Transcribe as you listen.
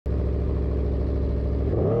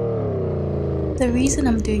The reason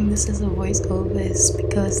I'm doing this as a voiceover is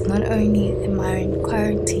because not only am I in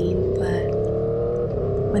quarantine, but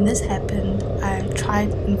when this happened, I tried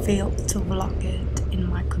and failed to vlog it in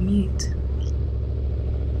my commute.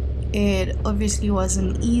 It obviously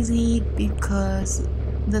wasn't easy because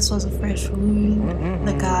this was a fresh wound.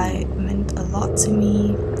 The guy meant a lot to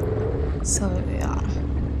me. So yeah,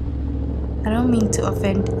 I don't mean to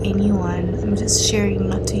offend anyone. I'm just sharing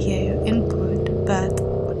not to hear your input,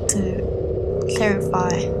 but to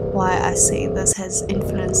clarify why I say this has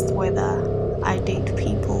influenced whether I date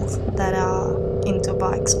people that are into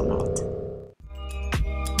bikes or not.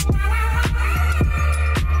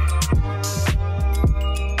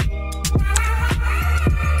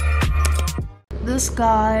 This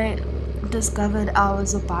guy discovered I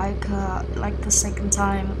was a biker like the second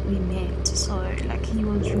time we met, so like he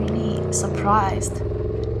was really surprised,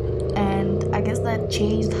 and I guess that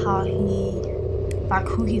changed how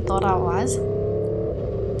who he thought I was.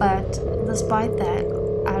 But despite that,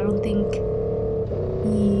 I don't think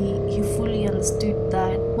he fully understood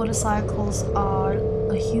that motorcycles are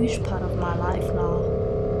a huge part of my life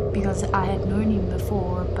now, because I had known him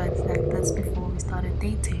before, but that's before we started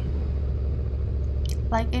dating.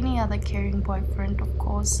 Like any other caring boyfriend, of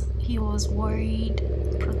course, he was worried,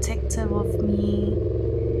 protective of me,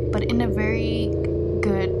 but in a very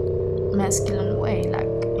good masculine way, like,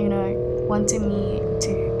 you know, wanting me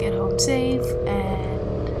to get home safe. And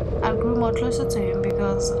I grew more closer to him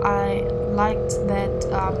because I liked that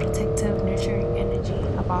protective, nurturing energy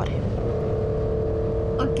about him.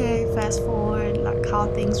 Okay, fast forward, like how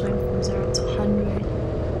things went from 0 to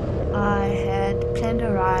 100. I had planned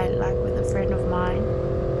a ride like with a friend of mine.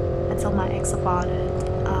 I told my ex about it.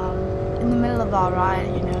 In the middle of our ride,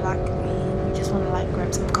 you know, like we just want to like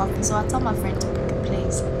grab some coffee. So I told my friend to pick a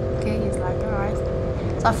place. Okay, he's like, alright.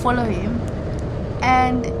 So I follow him,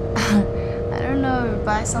 and I don't know,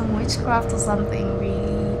 by some witchcraft or something, we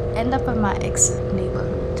end up in my ex's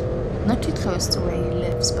neighborhood. Not too close to where he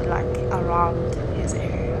lives, but like around his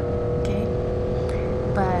area. Okay,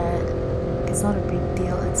 but it's not a big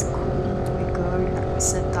deal. It's cool. We go, like we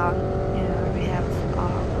sit down, you know, we have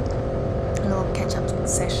a little catch-up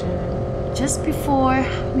session. Just before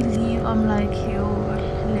we leave, I'm like, yo,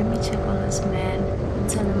 let me check on this man and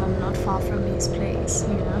tell him I'm not far from his place,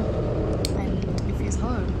 you know, and if he's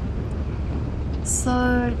home.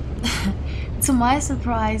 So to my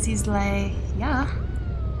surprise, he's like, yeah,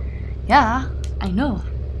 I know,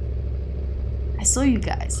 I saw you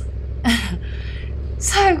guys.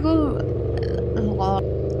 So I go, well,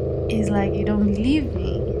 he's like, you don't believe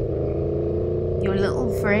me? Your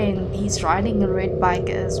little friend, he's riding a red bike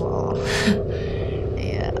as well.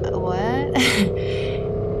 Yeah, what?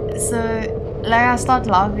 So like I start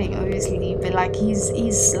laughing, obviously, but like he's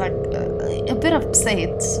like a bit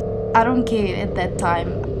upset. I don't care at that time.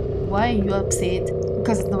 Why are you upset?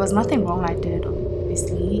 Because there was nothing wrong I did,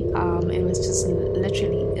 obviously. It was just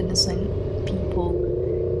literally innocent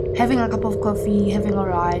people having a cup of coffee, having a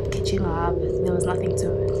ride, catching up. There was nothing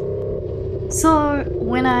to it. So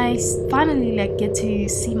when I finally like get to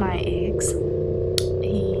see my ex,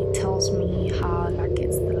 he tells me how like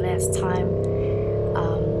it's the last time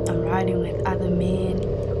I'm riding with other men.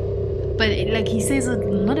 But like he says it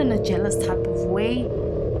not in a jealous type of way,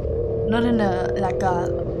 not in a like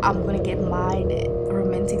I'm gonna get mine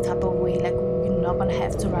romantic type of way, like we're not gonna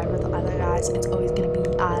have to ride with the other guys, it's always gonna be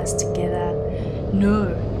us together.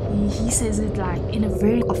 No, he says it like in a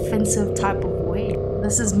very offensive type of way.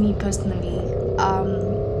 This is me personally.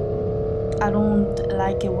 I don't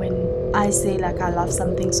like it when I say like I love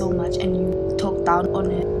something so much and you talk down on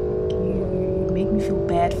it. You make me feel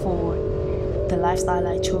bad for the lifestyle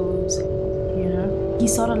I chose, you know. He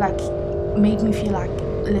sort of like made me feel like,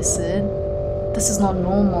 listen, this is not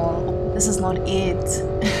normal, this is not it.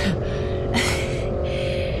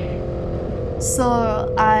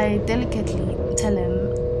 So I delicately tell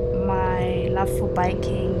him my love for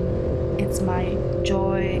biking, it's my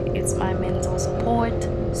joy, it's my mental support,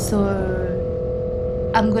 so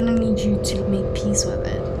I'm gonna need you to make peace with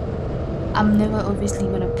it. I'm never obviously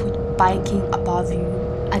gonna put biking above you.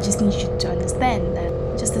 I just need you to understand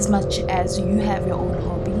that just as much as you have your own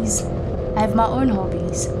hobbies, I have my own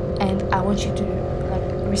hobbies, and I want you to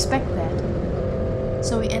like respect that.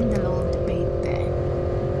 So we end the little debate there.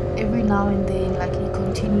 Every now and then, like he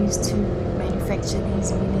continues to manufacture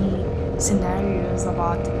these mini scenarios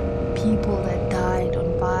about people that died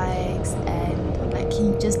on bikes, and like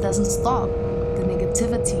he just doesn't stop. The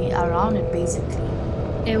negativity around it, basically,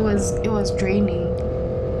 it was draining.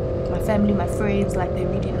 My family, my friends, like they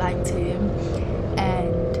really liked him,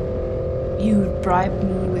 and he would bribe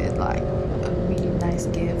me with like a really nice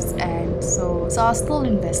nice gifts, and so I was still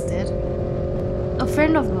invested. A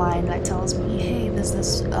friend of mine like tells me, hey, there's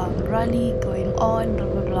this rally going on, blah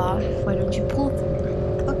blah blah, why don't you pull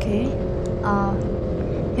through? Okay,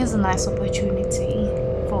 here's a nice opportunity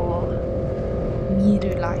for me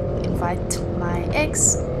to like invite my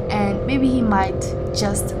ex, and maybe he might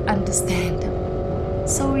just understand.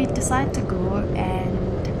 So we decide to go,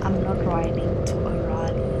 and I'm not riding to a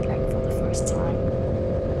rally like for the first time.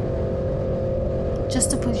 Just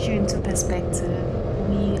to put you into perspective,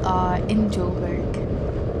 we are in Joburg,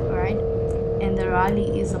 right? And the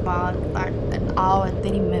rally is about like an hour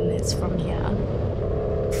 30 minutes from here.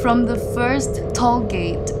 From the first toll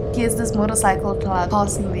gate, here's this motorcycle club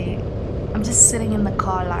passing me. I'm just sitting in the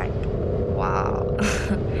car like, wow.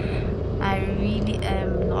 I really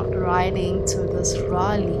am not riding to this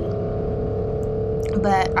rally,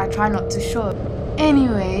 but I try not to show.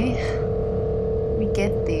 Anyway, we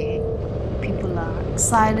get there, people are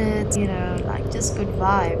excited, you know, like just good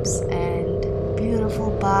vibes and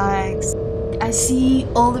beautiful bikes. I see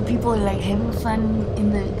all the people like having fun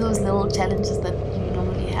in those little challenges that you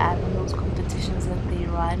normally have in those competitions that they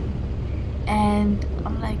run, and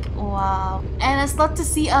I'm like, wow. And I start to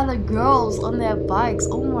see other girls on their bikes.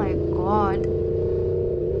 Oh my god,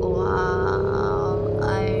 wow,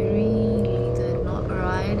 I really did not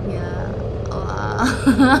ride here.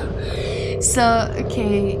 Wow. So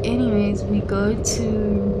okay, anyways, we go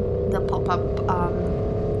to the pop-up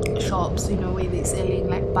shops, you know, where they're selling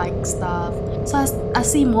like bike stuff. So I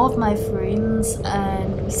see more of my friends,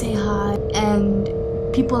 and we say hi, and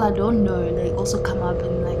people I don't know, they also come up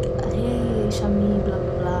and like, hey Shami, blah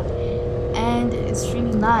blah blah, and it's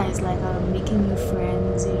really nice, like I'm making new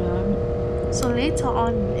friends, you know. So later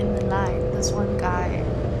on in the night, this one guy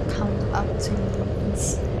comes up to me and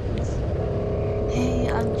says, hey,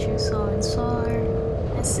 aren't you so and so?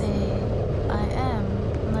 I say, I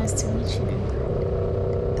am, nice to meet you.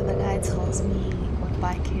 The guy tells me what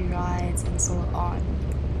bike he rides and so on.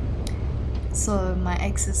 So my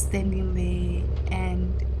ex is standing there,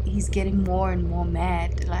 and he's getting more and more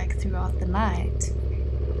mad like throughout the night.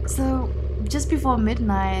 So just before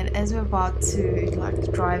midnight, as we're about to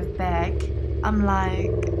like drive back, I'm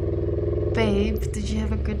like, babe, did you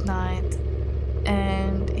have a good night?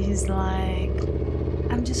 And he's like,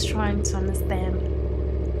 I'm just trying to understand,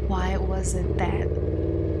 why was it that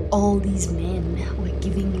all these men were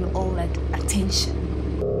giving you all that attention?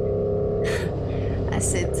 I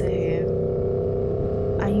said to him,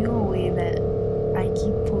 are you aware that I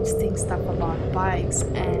keep posting stuff about bikes,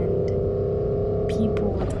 and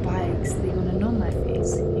people with bikes, they're gonna know my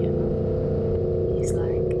face, you know? He's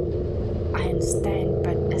like, I understand,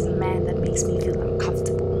 but as a man, that makes me feel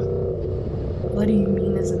uncomfortable. What do you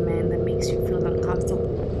mean as a man that makes you feel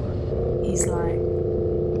uncomfortable? He's like,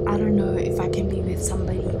 I don't know if I can be with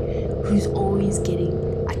somebody who's always getting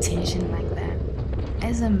attention like that.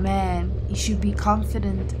 As a man, you should be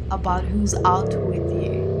confident about who's out with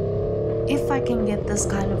you. If I can get this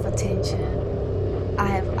kind of attention, I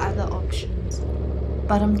have other options,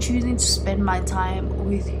 but I'm choosing to spend my time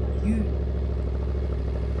with you.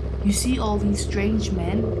 You see all these strange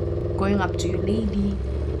men going up to your lady,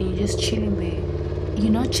 and you're just chilling there.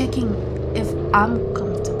 You're not checking if I'm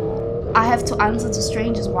comfortable. I have to answer to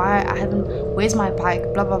strangers why I haven't, where's my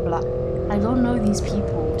bike, blah blah blah. I don't know these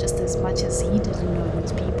people just as much as he doesn't know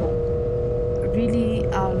these people. Really,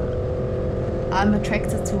 I'm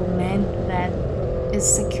attracted to a man that is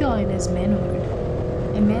secure in his manhood,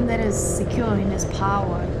 a man that is secure in his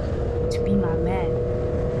power to be my man.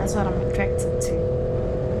 That's what I'm attracted to.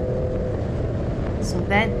 So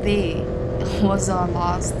that day was our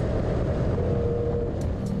last